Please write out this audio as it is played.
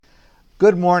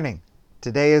Good morning.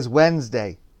 Today is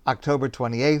Wednesday, October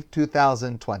 28th,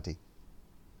 2020.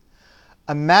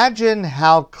 Imagine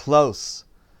how close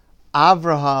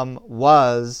Avraham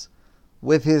was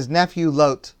with his nephew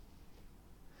Lot.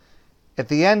 At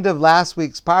the end of last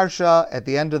week's Parsha, at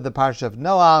the end of the Parsha of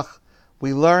Noach,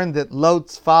 we learned that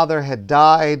Lot's father had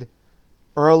died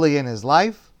early in his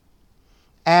life,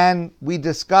 and we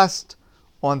discussed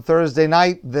on Thursday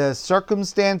night the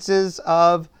circumstances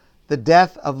of the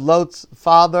death of Lot's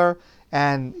father,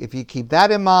 and if you keep that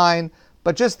in mind,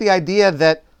 but just the idea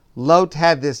that Lot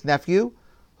had this nephew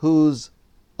whose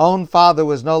own father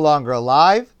was no longer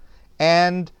alive,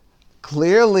 and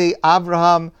clearly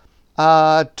Abraham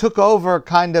took over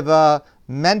kind of a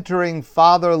mentoring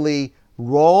fatherly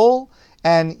role,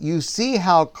 and you see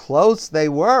how close they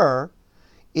were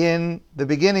in the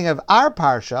beginning of our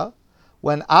Parsha,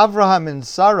 when Avraham and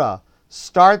Sarah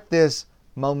start this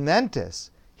momentous,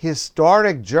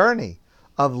 historic journey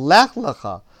of Lech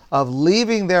Lecha, of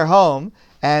leaving their home,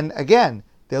 and again,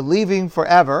 they're leaving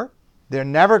forever, they're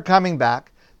never coming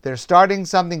back, they're starting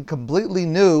something completely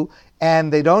new,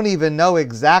 and they don't even know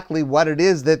exactly what it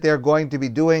is that they're going to be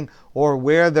doing or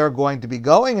where they're going to be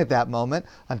going at that moment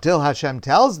until Hashem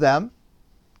tells them,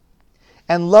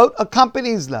 and Lot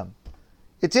accompanies them.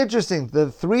 It's interesting,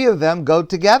 the three of them go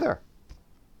together.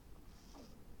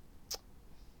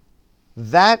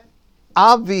 That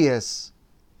obvious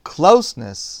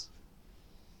closeness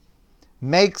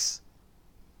makes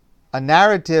a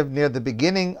narrative near the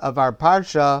beginning of our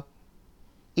Parsha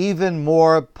even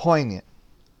more poignant.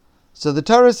 So the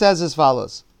Torah says as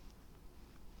follows.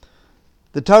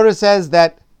 The Torah says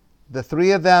that the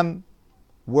three of them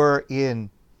were in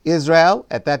Israel.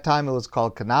 At that time it was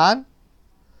called Canaan.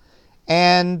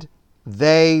 And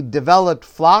they developed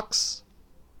flocks,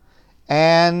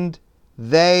 and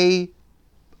they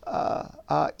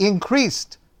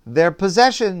increased their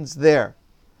possessions there.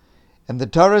 And the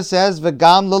Torah says,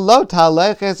 "V'gam lelot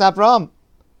haleches Avram,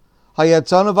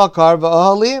 hayatzonu v'akar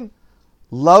v'ohalim."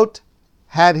 Lot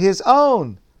had his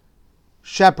own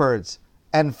shepherds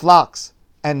and flocks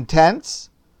and tents,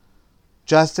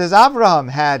 just as Avraham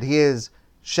had his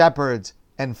shepherds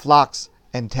and flocks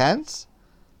and tents.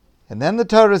 And then the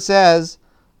Torah says,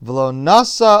 "V'lo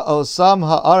nasa osam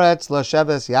haaretz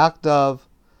l'sheves yakdav."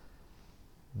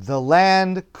 The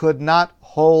land could not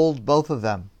hold both of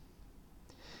them.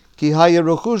 Ki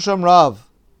hayeruchusham rav,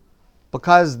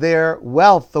 because their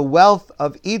wealth, the wealth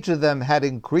of each of them had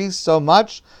increased so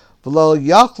much, v'lo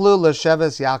yachlu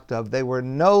l'sheves yakdav, they were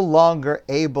no longer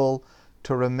able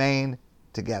to remain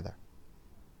together.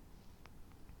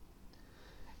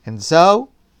 And so,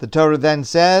 the Torah then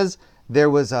says, there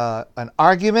was an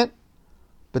argument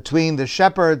between the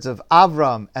shepherds of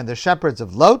Avram and the shepherds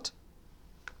of Lot.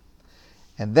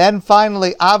 And then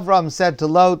finally Avram said to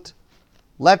Lot,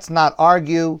 let's not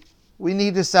argue, we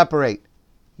need to separate.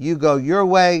 You go your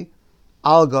way,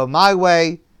 I'll go my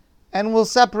way, and we'll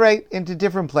separate into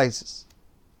different places.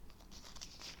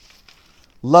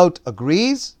 Lot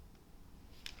agrees.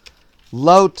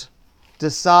 Lot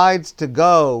decides to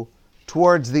go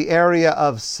towards the area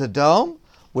of Sodom,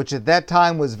 which at that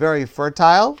time was very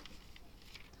fertile.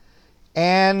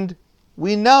 And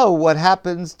we know what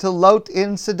happens to Lot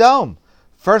in Sodom.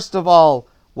 First of all,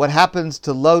 what happens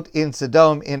to Lot in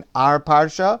Sodom in our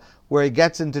Parsha, where he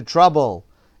gets into trouble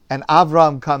and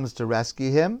Avram comes to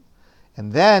rescue him.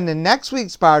 And then in next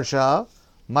week's Parsha,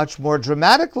 much more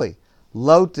dramatically,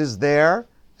 Lot is there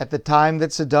at the time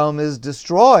that Sodom is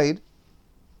destroyed,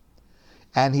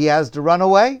 and he has to run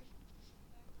away.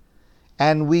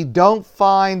 And we don't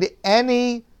find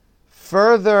any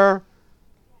further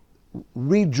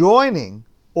rejoining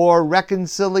or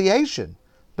reconciliation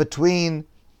between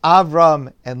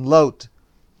Avram and Lot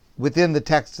within the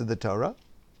text of the Torah.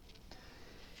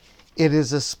 It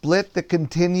is a split that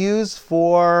continues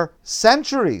for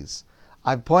centuries.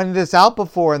 I've pointed this out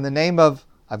before in the name of,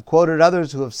 I've quoted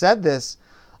others who have said this,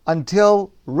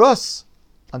 until Ruth,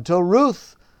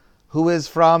 who is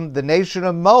from the nation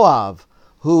of Moab,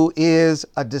 who is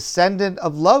a descendant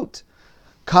of Lot,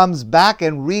 comes back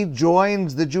and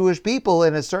rejoins the Jewish people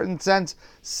in a certain sense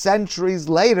centuries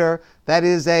later. That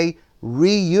is a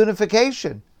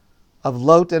reunification of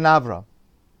Lot and Avram.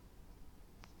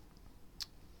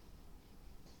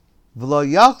 V'lo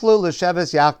yachlu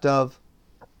l'sheves yakdav,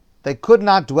 they could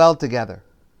not dwell together.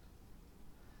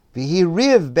 V'hi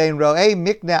riv bein ro'ei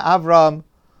mikne Avram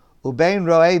ubein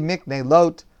ro'ei mikne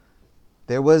Lot.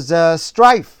 There was a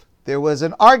strife, there was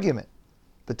an argument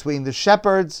between the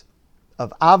shepherds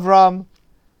of Avram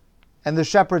and the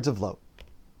shepherds of Lot.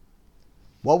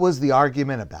 What was the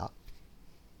argument about?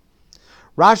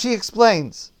 Rashi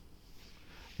explains,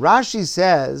 Rashi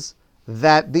says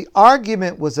that the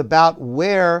argument was about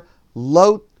where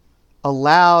Lot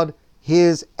allowed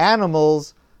his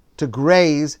animals to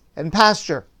graze and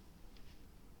pasture.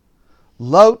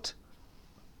 Lot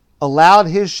allowed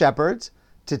his shepherds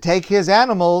to take his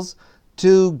animals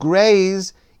to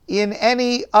graze in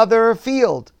any other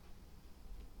field.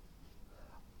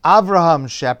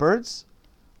 Abraham's shepherds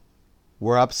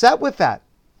were upset with that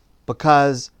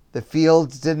because the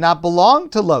fields did not belong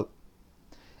to Lot.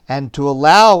 And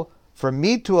for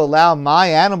me to allow my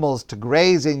animals to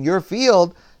graze in your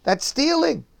field, that's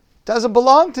stealing. It doesn't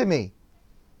belong to me.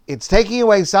 It's taking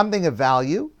away something of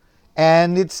value,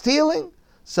 and it's stealing.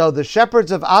 So the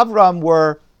shepherds of Avram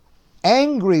were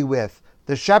angry with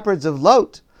the shepherds of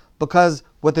Lot because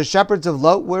what the shepherds of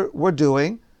Lot were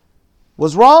doing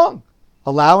was wrong,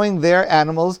 allowing their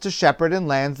animals to shepherd in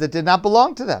lands that did not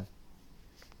belong to them.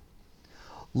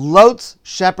 Lot's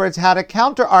shepherds had a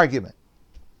counter argument.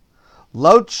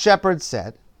 Lot's shepherds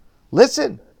said,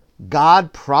 listen,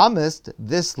 God promised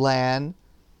this land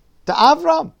to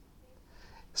Avram.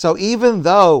 So even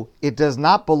though it does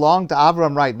not belong to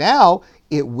Avram right now,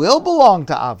 it will belong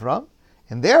to Avram,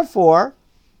 and therefore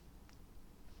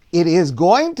it is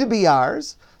going to be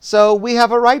ours, so we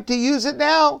have a right to use it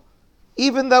now,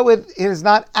 even though it has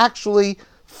not actually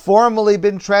formally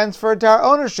been transferred to our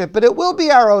ownership, but it will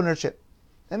be our ownership,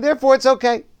 and therefore it's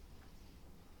okay.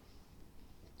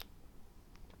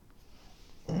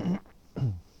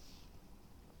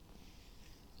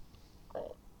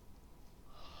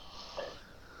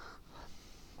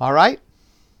 All right?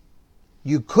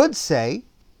 You could say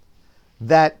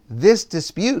that this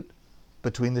dispute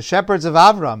between the shepherds of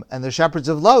Avram and the shepherds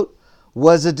of Lot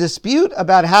was a dispute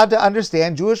about how to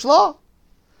understand Jewish law.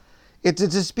 It's a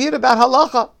dispute about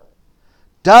halacha.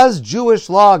 Does Jewish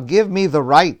law give me the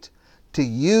right to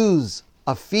use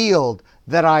a field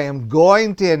that I am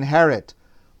going to inherit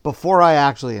before I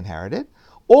actually inherit it?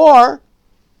 Or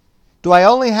do I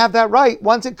only have that right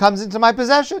once it comes into my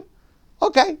possession?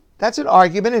 Okay, that's an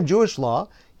argument in Jewish law.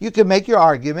 You could make your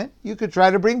argument. You could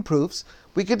try to bring proofs.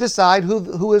 We could decide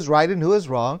who is right and who is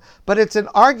wrong. But it's an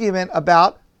argument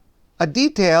about a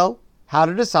detail, how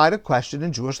to decide a question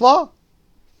in Jewish law.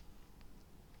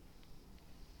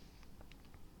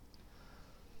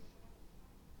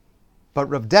 But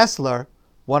Rav Dessler,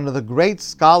 one of the great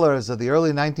scholars of the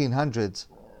early 1900s,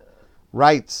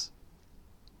 writes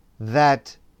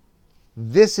that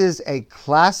this is a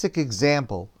classic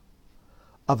example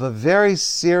of a very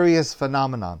serious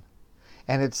phenomenon.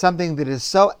 And it's something that is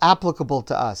so applicable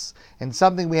to us and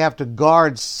something we have to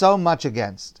guard so much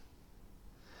against.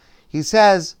 He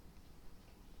says,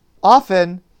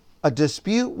 often a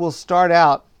dispute will start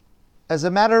out as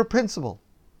a matter of principle.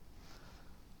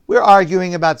 We're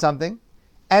arguing about something,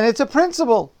 and it's a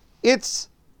principle. It's,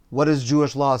 what does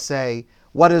Jewish law say?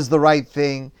 What is the right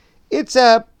thing? It's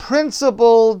a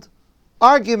principled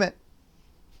argument.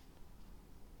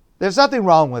 There's nothing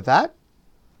wrong with that.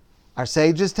 Our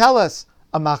sages tell us,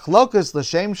 a machlokas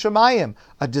l'shem shemayim,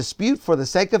 a dispute for the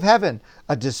sake of heaven,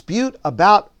 a dispute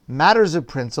about matters of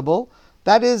principle,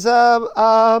 that is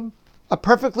a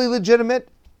perfectly legitimate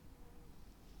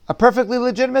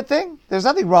thing. There's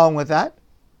nothing wrong with that.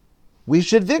 We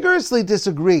should vigorously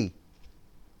disagree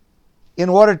in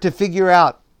order to figure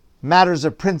out matters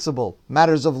of principle,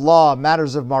 matters of law,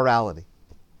 matters of morality.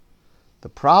 The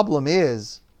problem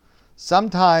is,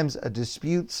 sometimes a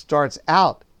dispute starts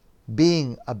out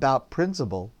being about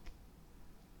principle,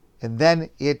 and then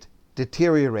it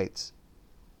deteriorates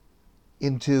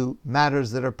into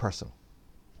matters that are personal.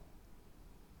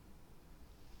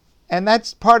 And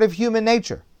that's part of human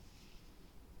nature.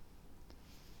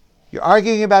 You're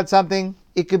arguing about something,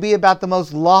 it could be about the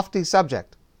most lofty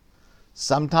subject.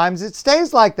 Sometimes it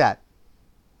stays like that.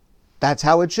 That's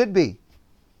how it should be.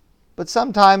 But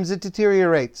sometimes it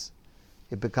deteriorates.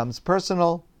 It becomes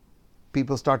personal.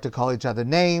 People start to call each other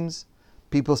names.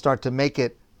 People start to make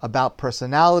it about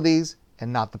personalities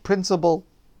and not the principle.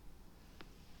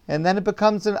 And then it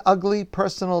becomes an ugly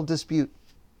personal dispute.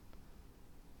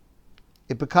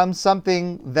 It becomes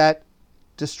something that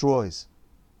destroys.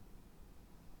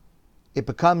 It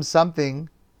becomes something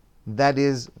that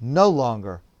is no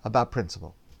longer about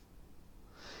principle.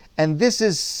 And this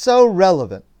is so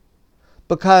relevant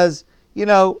because,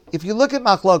 if you look at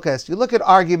machlokas, you look at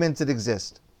arguments that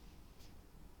exist.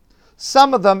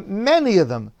 Some of them, many of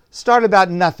them, start about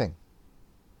nothing.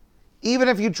 Even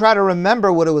if you try to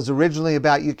remember what it was originally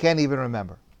about, you can't even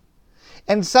remember.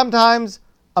 And sometimes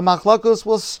a machlokus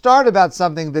will start about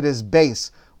something that is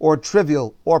base or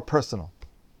trivial or personal.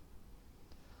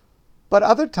 But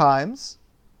other times,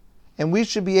 and we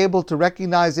should be able to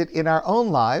recognize it in our own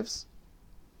lives,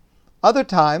 Other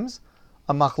times,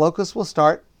 a machlokus will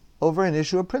start over an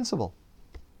issue of principle,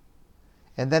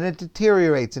 and then it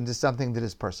deteriorates into something that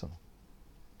is personal.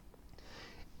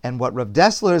 And what Rav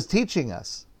Dessler is teaching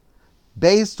us,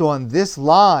 based on this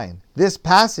line, this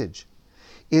passage,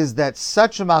 is that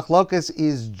such a machlokus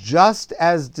is just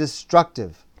as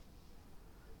destructive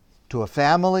to a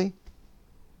family,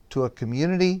 to a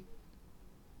community,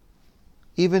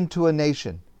 even to a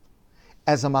nation,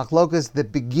 as a machlokus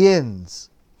that begins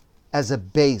as a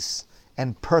base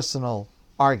and personal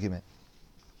argument.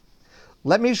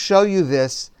 Let me show you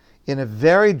this in a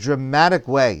very dramatic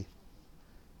way,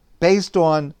 based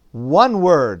on one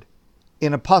word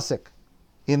in a pasuk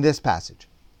in this passage.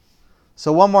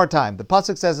 So one more time, the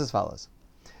pasuk says as follows: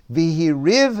 Vihi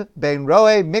riv ben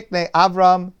roe mikne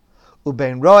Avram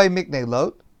uben roe mikne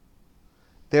Lot.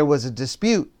 There was a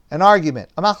dispute, an argument,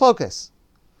 a machlokus,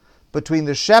 between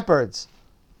the shepherds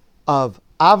of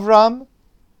Avram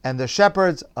and the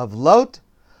shepherds of Lot.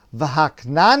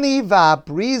 V'haknani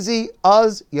v'aprizi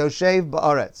oz yoshev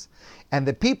ba'aretz. And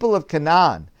the people of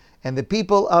Canaan and the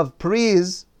people of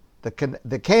Periz,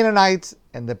 the Canaanites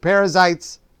and the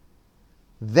Perizzites,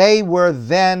 they were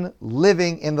then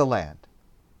living in the land.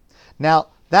 Now,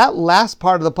 that last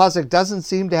part of the pasuk doesn't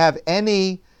seem to have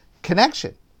any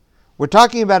connection. We're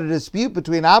talking about a dispute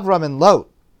between Avram and Lot.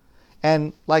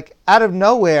 And like out of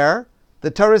nowhere,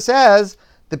 the Torah says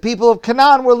the people of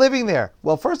Canaan were living there.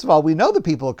 Well, first of all, we know the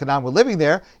people of Canaan were living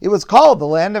there. It was called the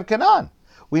land of Canaan.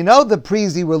 We know the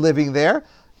Prizi were living there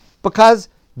because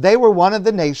they were one of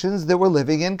the nations that were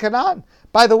living in Canaan.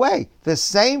 By the way, the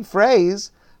same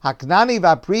phrase, Haknani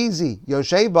v'aprizi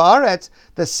yoshev ba'aretz,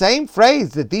 the same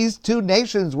phrase that these two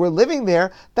nations were living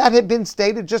there, that had been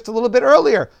stated just a little bit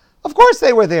earlier. Of course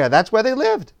they were there. That's where they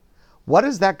lived. What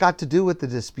has that got to do with the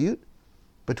dispute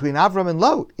between Avram and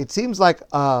Lot? It seems like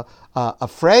a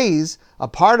phrase, a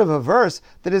part of a verse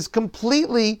that is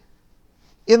completely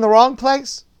in the wrong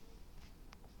place.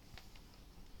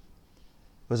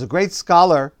 There was a great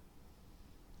scholar,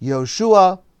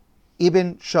 Yoshua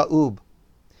ibn Sha'ub.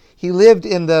 He lived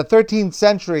in the 13th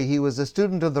century. He was a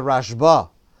student of the Rashba,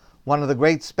 one of the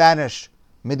great Spanish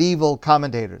medieval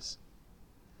commentators.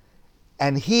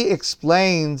 And he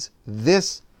explains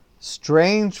this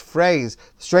strange phrase,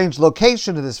 strange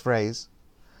location of this phrase,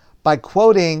 by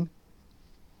quoting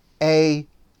an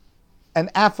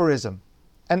aphorism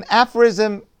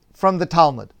from the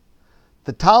Talmud.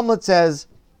 The Talmud says,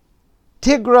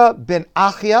 Tigra bin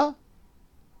Achia,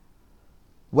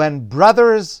 when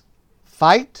brothers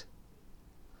fight,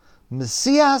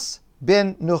 Messias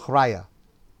bin Nuchraya,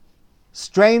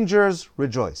 strangers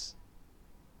rejoice.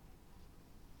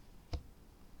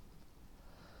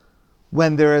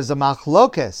 When there is a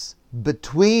machlokes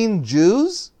between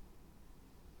Jews,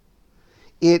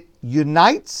 it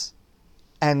unites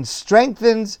and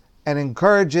strengthens and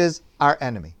encourages our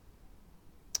enemy.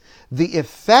 The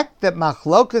effect that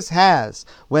machlokes has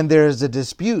when there is a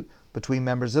dispute between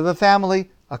members of a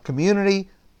family, a community,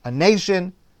 a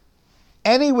nation,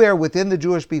 anywhere within the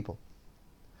Jewish people,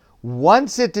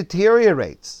 once it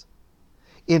deteriorates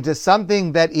into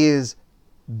something that is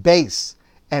base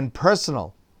and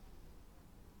personal,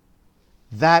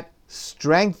 that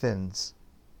strengthens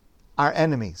our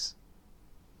enemies.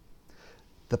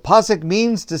 The pasuk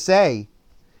means to say,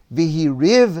 Vihi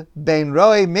riv ben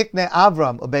roe mikne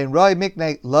Avram or ben roe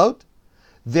mikne Lot.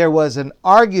 There was an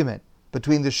argument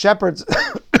between the shepherds,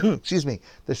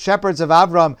 the shepherds of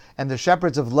Avram and the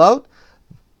shepherds of Lot.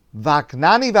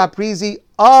 Vaknani vaprizi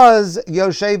oz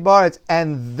yoshev baretz,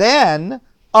 and then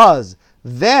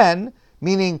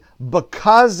meaning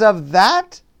because of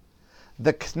that,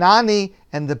 the Knani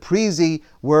and the Prizi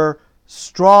were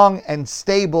strong and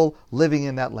stable living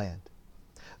in that land.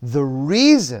 The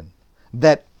reason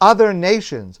that other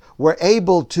nations were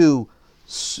able to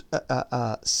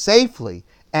safely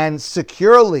and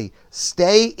securely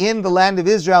stay in the land of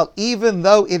Israel, even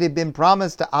though it had been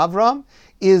promised to Avram,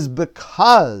 is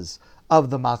because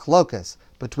of the machlokas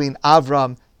between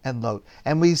Avram and Lot.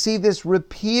 And we see this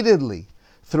repeatedly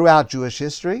throughout Jewish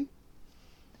history,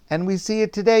 and we see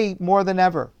it today more than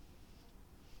ever.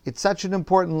 It's such an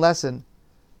important lesson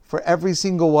for every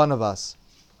single one of us.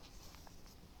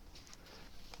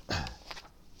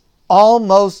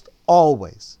 Almost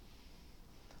always,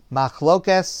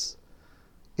 machlokes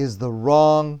is the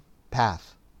wrong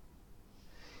path.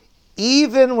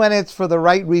 Even when it's for the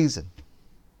right reason.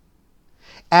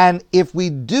 And if we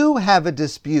do have a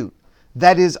dispute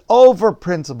that is over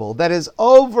principle, that is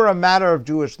over a matter of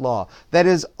Jewish law, that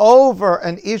is over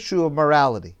an issue of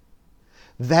morality,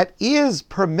 that is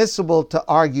permissible to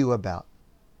argue about,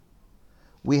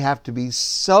 we have to be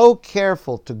so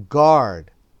careful to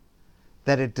guard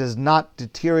that it does not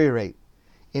deteriorate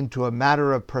into a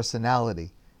matter of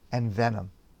personality and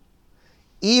venom.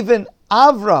 Even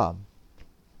Avram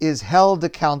is held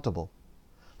accountable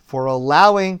for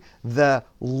allowing the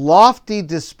lofty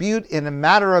dispute in a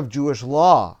matter of Jewish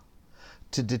law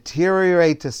to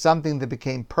deteriorate to something that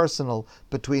became personal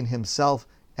between himself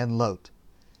and Lot.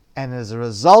 And as a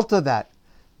result of that,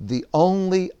 the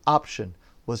only option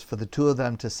was for the two of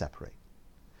them to separate.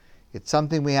 It's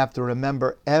something we have to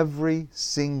remember every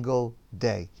single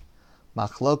day.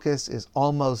 Machlokes is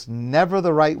almost never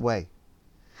the right way.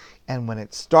 And when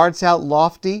it starts out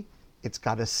lofty, it's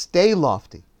got to stay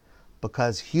lofty,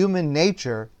 because human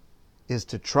nature is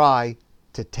to try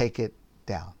to take it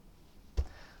down.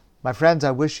 My friends,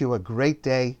 I wish you a great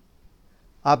day,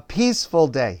 a peaceful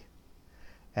day,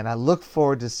 and I look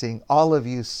forward to seeing all of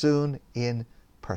you soon in